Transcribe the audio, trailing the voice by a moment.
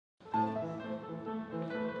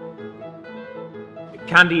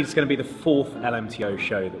Candide is going to be the 4th LMTO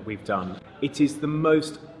show that we've done. It is the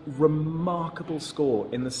most remarkable score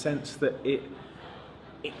in the sense that it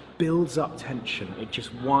builds up tension. It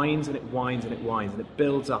just winds and it winds and it winds and it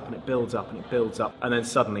builds up and it builds up and it builds up, and then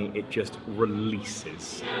suddenly it just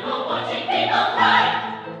releases.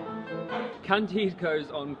 Candide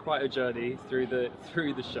goes on quite a journey through the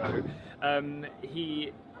show.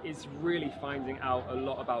 He is really finding out a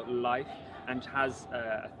lot about life and has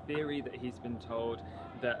a theory that he's been told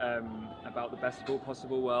that about the best of all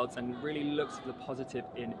possible worlds, and really looks for the positive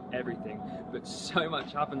in everything, but so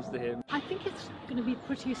much happens to him. I think it's going to be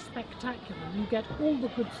pretty spectacular. You get all the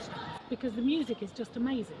good stuff because the music is just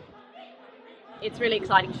amazing. It's really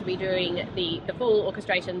exciting to be doing the full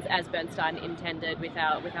orchestrations as Bernstein intended, with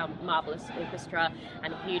our marvellous orchestra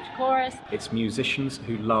and a huge chorus. It's musicians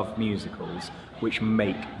who love musicals which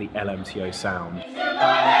make the LMTO sound.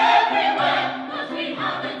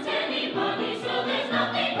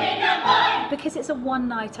 Because it's a one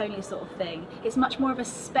night only sort of thing, it's much more of a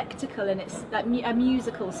spectacle, and it's like a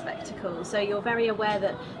musical spectacle, so you're very aware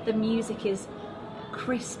that the music is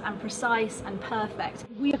crisp and precise and perfect.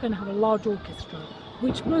 We are going to have a large orchestra,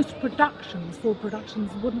 which most productions, full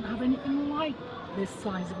productions, wouldn't have anything like this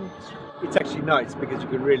size of orchestra. It's actually nice because you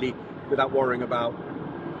can really, without worrying about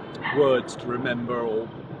words to remember or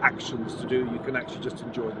actions to do, you can actually just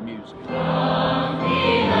enjoy the music.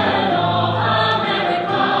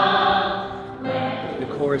 The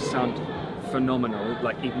chorus sound phenomenal,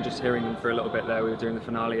 like even just hearing them for a little bit there, we were doing the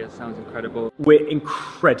finale, it sounds incredible. We're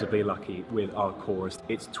incredibly lucky with our chorus.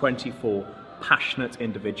 It's 24 passionate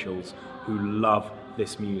individuals who love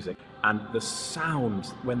this music, and the sound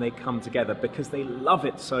when they come together, because they love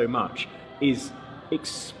it so much, is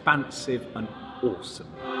expansive and awesome.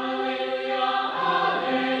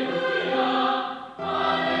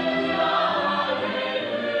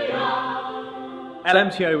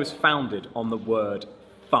 LMTO was founded on the word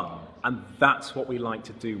fun, and that's what we like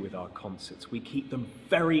to do with our concerts. We keep them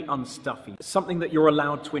very unstuffy, something that you're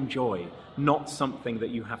allowed to enjoy, not something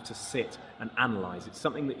that you have to sit and analyse. It's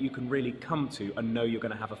something that you can really come to and know you're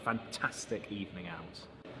going to have a fantastic evening out.